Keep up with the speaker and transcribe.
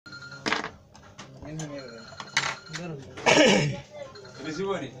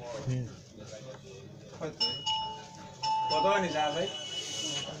রিসিভারি কত আনি যা ভাই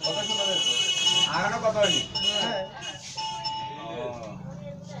কত শোনা যাচ্ছে আর না কত আনি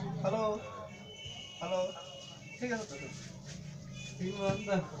হ্যালো হ্যালো ঠিক আছে তো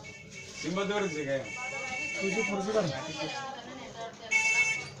সিম্বা ধরেছে গায় তুই যে ফোরজি কর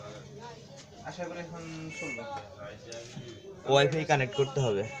আশা করি এখন চলবে ওয়াইফাই কানেক্ট করতে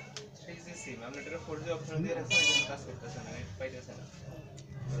হবে সেই যে সিম আমরা এটা ফোরজি অপশন দিয়ে রাখছি কিন্তু কাজ করতেছে না নেট পাইতেছে না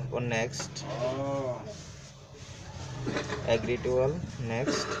or next agree to all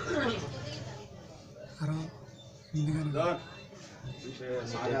next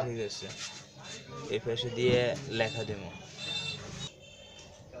এটা ঠিক আছে এই পাশে দিয়ে লেখা দেবো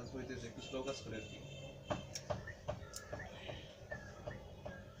কাজ হইতেছে একটু স্লো কাজ করে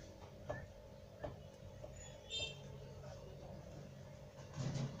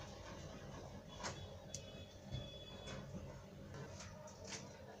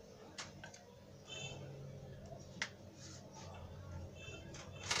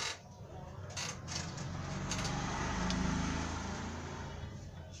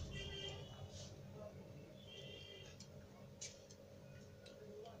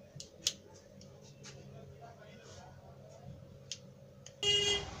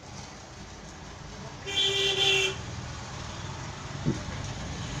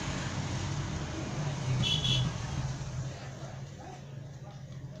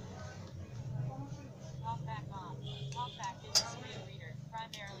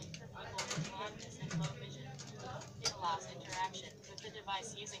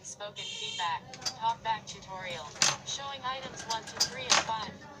using spoken feedback. Talkback tutorial. Showing items 1 to 3 and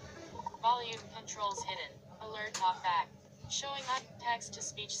 5. Volume controls hidden. Alert talkback. Showing text to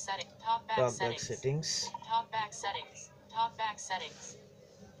speech setting. Talkback settings. Talkback settings. Talkback settings.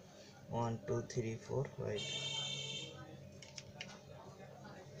 1 2 3 4 right.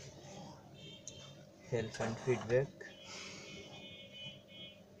 Help and feedback.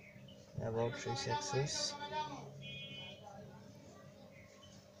 About free access.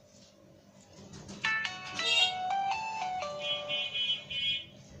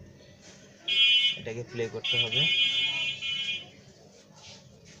 এটাকে play করতে হবে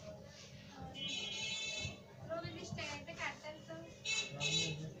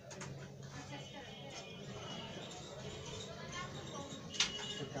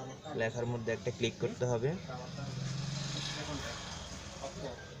লেখার মধ্যে একটা click করতে হবে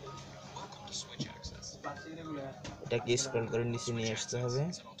এটাকে scroll করে নিচে নিয়ে আসতে হবে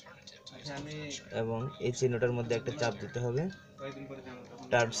এবং এই চিহ্নটার মধ্যে একটা চাপ দিতে হবে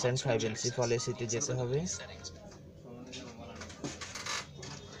টার্মস এন্ড 5NC পলিসিতে যেতে হবে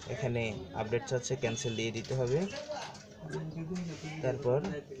এখানে আপডেট আছে ক্যান্সেল দিয়ে দিতে হবে তারপর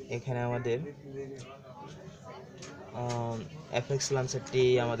এখানে আমাদের এফএক্স লঞ্চারটি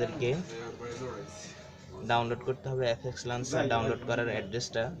আমাদেরকে ডাউনলোড করতে হবে এফএক্স লঞ্চার ডাউনলোড করার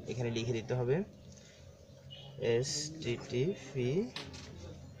অ্যাড্রেসটা এখানে লিখে দিতে হবে http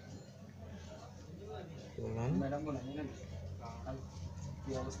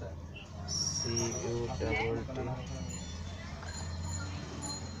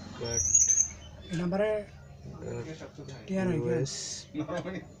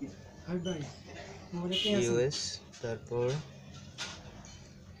US তারপর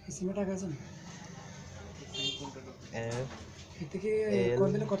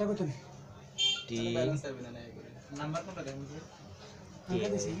কথা কত T নাম্বার কোনটা দেখুন আমরা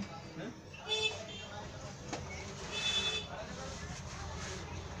দিছি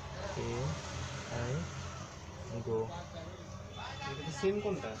I go এটা সিম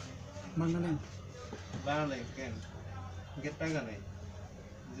কোনটা বাংলা বাংলা কেন গেট টাকা নাই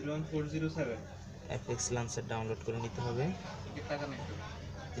 01407 এফএক্স লঞ্চার ডাউনলোড করে নিতে হবে গেট টাকা নাই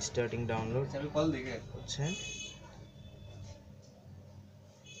স্টার্টিং ডাউনলোড আমি কল দিকে হচ্ছে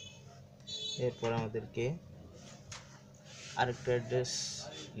এরপর আমাদেরকে আরেকটা অ্যাড্রেস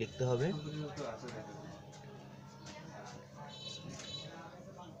লিখতে হবে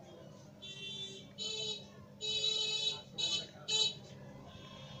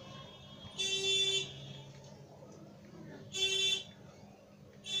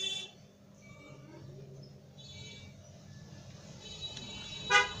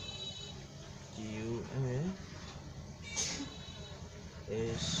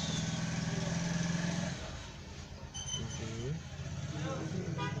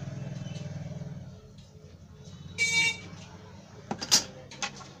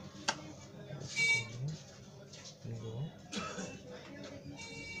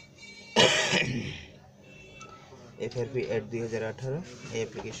FRP at 2018 এই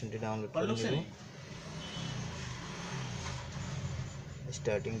অ্যাপ্লিকেশনটি ডাউনলোড করে নেব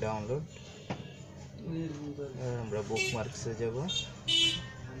স্টার্টিং ডাউনলোড। আমরা বুকমার্কসে যাব,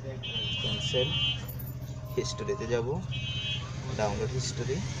 ক্যান্সেল, হিস্টোরিতে যাব, download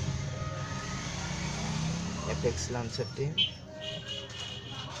history, FX লঞ্চারটি,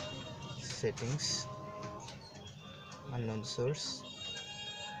 settings, unknown source,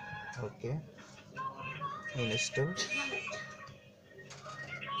 ওকে, ইনস্টল,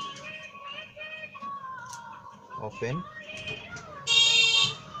 ওপেন,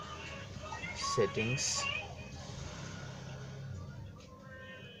 সেটিংস,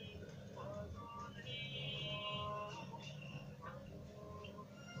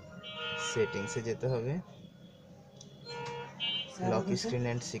 সেটিংসে যেতে হবে, লক স্ক্রিন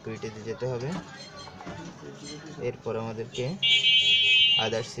অ্যান্ড সিকিউরিটিতে যেতে হবে। এরপর আমাদেরকে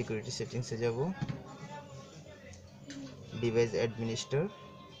আদার সিকিউরিটি সেটিংসে যাব, ডিভাইস অ্যাডমিনিস্টর,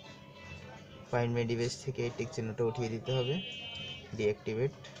 ফাইন্ড মাই ডিভাইস থেকে এই টিক চিহ্নটা উঠিয়ে দিতে হবে,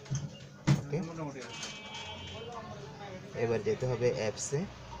 ডিঅ্যাক্টিভেট, ওকে। এবার যেতে হবে অ্যাপসে,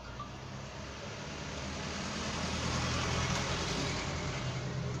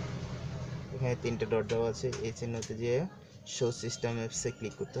 এখানে 3টে ডট দেওয়া আছে, এই চিহ্নতে যেয়ে শো সিস্টেম অ্যাপসে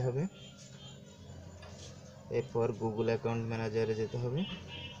ক্লিক করতে হবে। এরপর গুগল অ্যাকাউন্ট ম্যানেজারে যেতে হবে,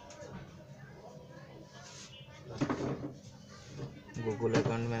 গুগল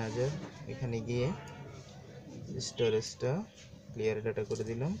অ্যাকাউন্ট ম্যানেজার, এখানে গিয়ে স্টোরেজটা ক্লিয়ার ডাটা করে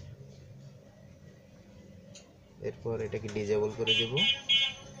দিলাম। এরপর এটাকে ডিজেবল করে দেব।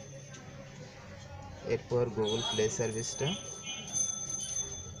 এরপর গুগল প্লে সার্ভিসটা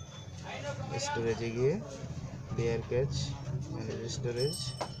স্টোরেজে গিয়ে clear catch, manage storage,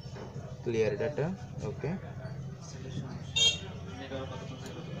 clear data, ওকে।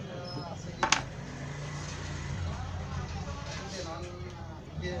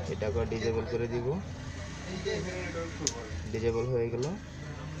 এটাকে ডিজেবল করে দিব, ডিজেবল হয়ে গেল।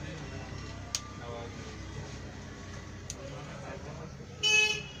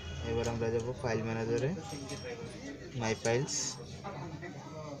 এবার আমরা যাব ফাইল ম্যানেজারে, মাই ফাইলস,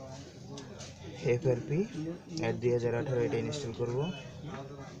 FRP @2018 এটা ইনস্টল করব।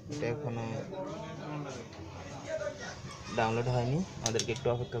 এটা এখনো ডাউনলোড হয়নি, আমাদেরকে একটু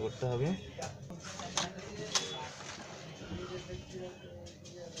অপেক্ষা করতে হবে।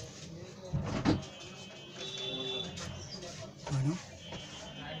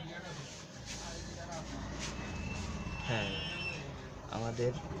 হ্যাঁ,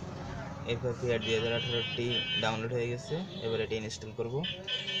 আমাদের FRP @2018টি ডাউনলোড হয়ে গেছে। এবার এটি ইনস্টল করব।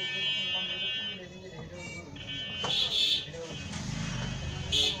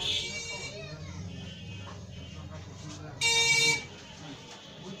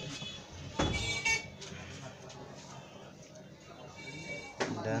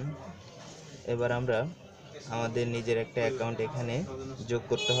 ডান। এবার আমরা আমাদের নিজের একটা অ্যাকাউন্ট এখানে যোগ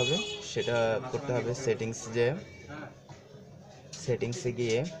করতে হবে, সেটা করতে হবে সেটিংসে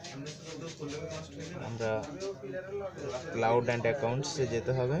গিয়ে আমরা ক্লাউড অ্যান্ড অ্যাকাউন্টসে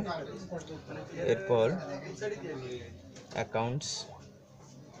যেতে হবে। এরপর অ্যাকাউন্টস,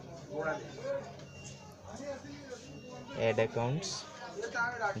 অ্যাড অ্যাকাউন্টস,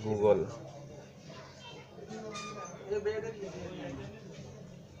 গুগল,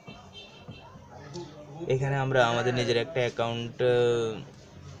 এখানে আমরা আমাদের নিজের একটা অ্যাকাউন্ট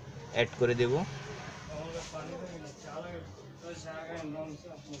অ্যাড করে দেব।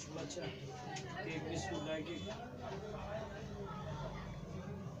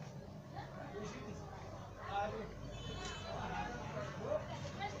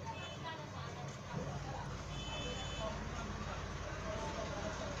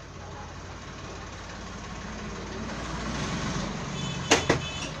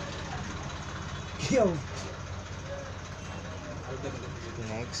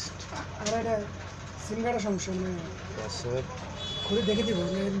 নেক্সট, আর এটা সিম কার্ডের সমস্যা নেই, পাসওয়ার্ড খুলে দেখে দিব,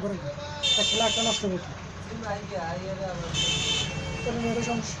 এরকম করে একটা একটা নষ্ট করতে এটা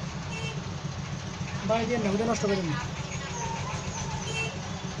সমস্যা, বাড়ি দিয়ে না নষ্ট করে দিন।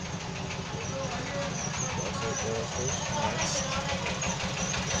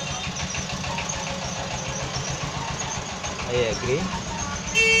 I agree.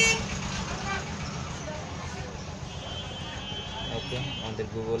 ওকে, আমাদের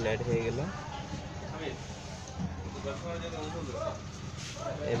গুগল অ্যাড হয়ে গেল।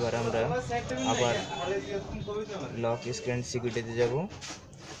 এবার আমরা আবার লক স্ক্রিন সিকিউরিটিতে যাব।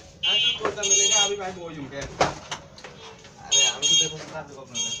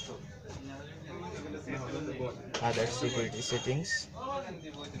 আদার সিকিউরিটি সেটিংস,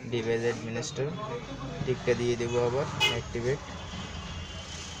 ডিভাইস অ্যাডমিনিস্টর, টিকটা দিয়ে দেবো আবার, অ্যাক্টিভেট।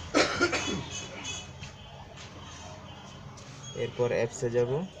 এরপর অ্যাপসে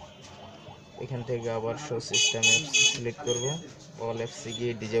যাব, এখান থেকে আবার শো সিস্টেম অ্যাপস সিলেক্ট করব, অল অ্যাপসে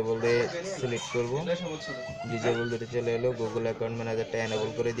গিয়ে ডিজেবলে সিলেক্ট করব। ডিজেবল দুটো চলে এলো। গুগল অ্যাকাউন্ট ম্যানেজারটা এনেবল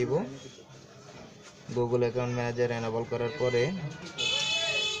করে দিব। গুগল অ্যাকাউন্ট ম্যানেজার এনেবল করার পরে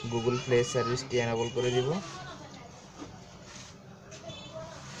গুগল প্লে সার্ভিসটি এনেবল করে দিব।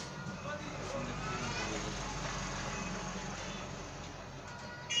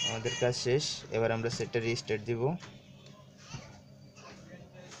 আমাদের কাজ শেষ। এবার আমরা সেটটা রিস্টার্ট দিব।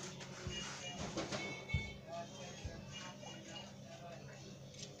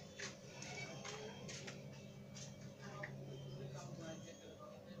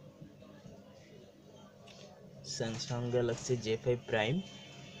 Samsung Galaxy J5 prime.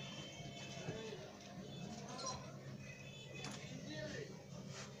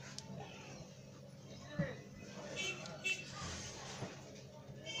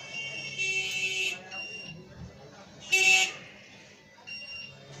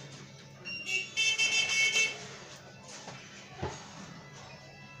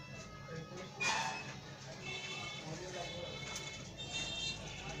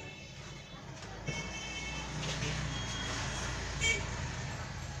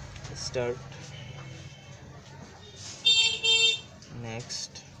 Start,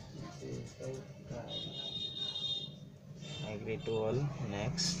 next, agree to all,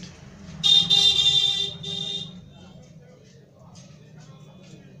 next.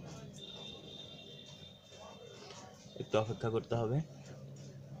 একটু অপেক্ষা করতে হবে।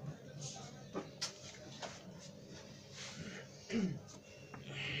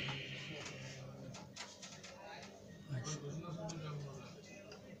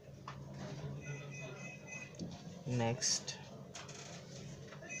 Next,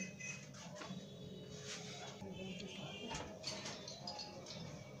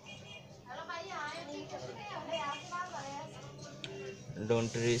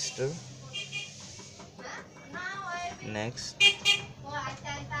 don't register, next,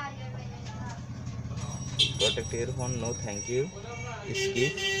 protect your phone, no thank you,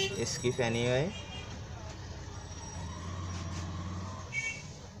 skip anyway,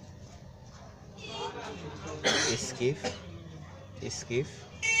 skip,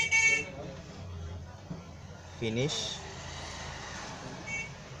 finish,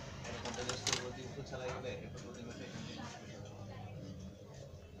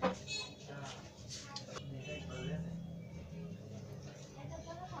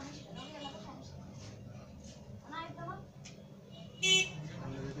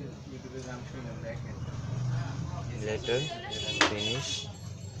 later, finish।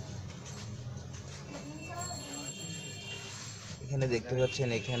 এখানে দেখতে পাচ্ছেন,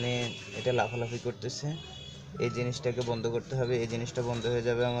 এখানে এটা লাফালাফি করতেছে। এই জিনিসটাকে বন্ধ করতে হবে। এই জিনিসটা বন্ধ হয়ে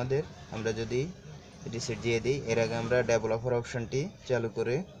যাবে আমাদের আমরা যদি রিসেট দিয়ে দিই। এর আগে আমরা ডেভেলপার অপশনটি চালু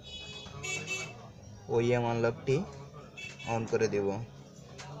করে ওইএম আনলকটি অন করে দেব।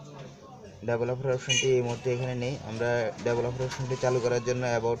 ডেভেলপার অপশনটি এই মুহূর্তে এখানে নেই। আমরা ডেভেলপার অপশনটি চালু করার জন্য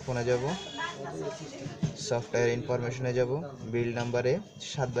অ্যাবাউট ফোনে যাব, সফটওয়্যার ইনফরমেশনে যাব, বিল্ড নাম্বারে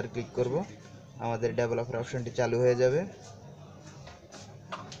 7 বার ক্লিক করব। আমাদের ডেভেলপার অপশনটি চালু হয়ে যাবে।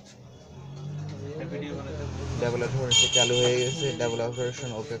 ডেভেলপার অপশন চালু হয়ে গেছে। ডেভেলপার অপশন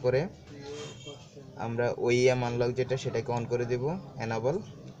ওকে করে আমরা ওইএম আনলক যেটা সেটাকে অন করে দেব, এনাবল।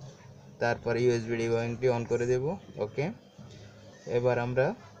 তারপরে ইউএসবি ডিবাগিংটি অন করে দেব, ওকে। এবার আমরা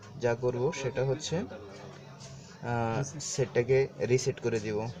যা করব সেটা হচ্ছে সেটটাকে রিসেট করে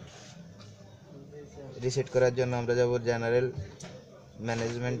দিব। রিসেট করার জন্য আমরা যাব জেনারেল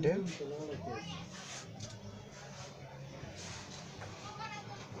ম্যানেজমেন্টে,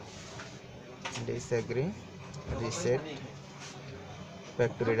 disagree, reset,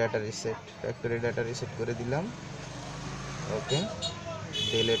 factory data reset করে দিলাম, ওকে।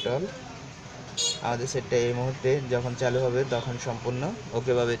 Delete all. আমাদের সেটটা এই মুহূর্তে যখন চালু হবে তখন সম্পূর্ণ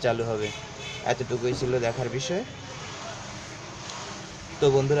ওকেভাবে চালু হবে। এতটুকুই ছিল দেখার বিষয়। তো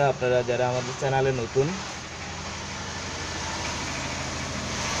বন্ধুরা, আপনারা যারা আমাদের চ্যানেলে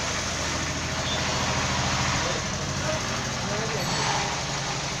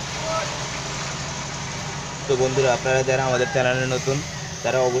নতুন,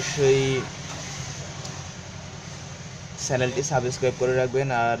 তারা অবশ্যই চ্যানেলটি সাবস্ক্রাইব করে রাখবেন।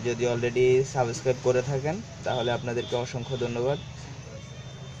 আর যদি অলরেডি সাবস্ক্রাইব করে থাকেন তাহলে আপনাদেরকে অসংখ্য ধন্যবাদ।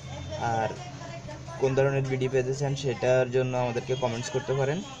 আর কোন ধরনের ভিডিও পেতে চান সেটার জন্য আমাদেরকে কমেন্টস করতে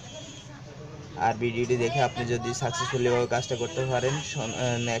পারেন। আর ভিডিওটি দেখে আপনি যদি সাকসেসফুলিভাবে কাজটা করতে পারেন,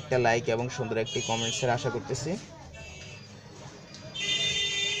 একটা লাইক এবং সুন্দর একটি কমেন্টসের আশা করতেছি।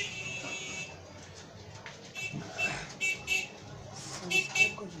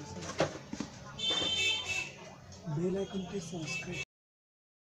 বেল আইকনটি সাবস্ক্রাইব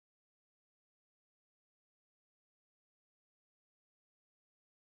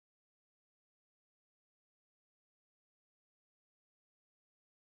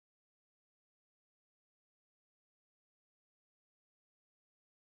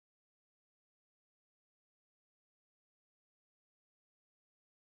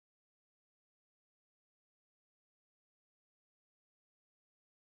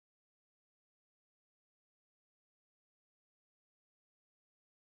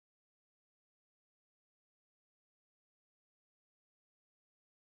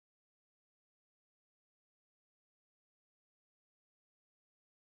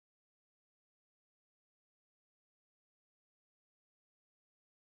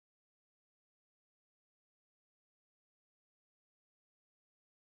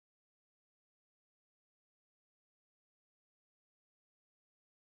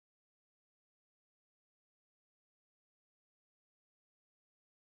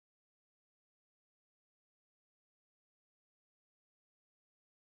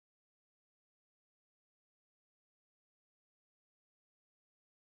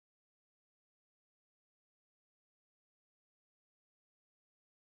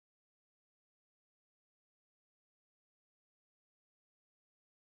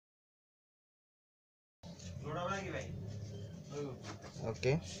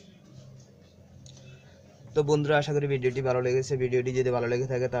ওকে। তো বন্ধুরা, আশা করি ভিডিওটি ভালো লেগেছে। ভিডিওটি যদি ভালো লেগে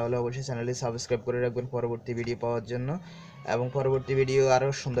থাকে তাহলে অবশ্যই চ্যানেলটি সাবস্ক্রাইব করে রাখবেন পরবর্তী ভিডিও পাওয়ার জন্য, এবং পরবর্তী ভিডিও আরও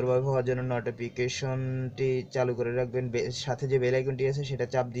সুন্দরভাবে পাওয়ার জন্য নোটিফিকেশনটি চালু করে রাখবেন। সাথে যে বেল আইকনটি আছে সেটা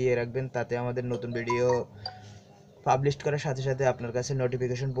চাপ দিয়ে রাখবেন, তাতে আমাদের নতুন ভিডিও পাবলিশ করার সাথে সাথে আপনার কাছে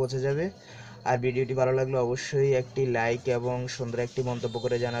নোটিফিকেশন পৌঁছে যাবে। আর ভিডিওটি ভালো লাগলে অবশ্যই একটি লাইক এবং সুন্দর একটি মন্তব্য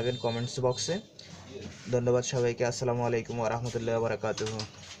করে জানাবেন কমেন্টস বক্সে। ধন্যবাদ সবাইকে। আসসালামু আলাইকুম ওয়া রাহমাতুল্লাহি ওয়া বারাকাতুহু।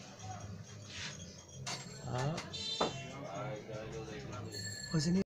 হয়েছে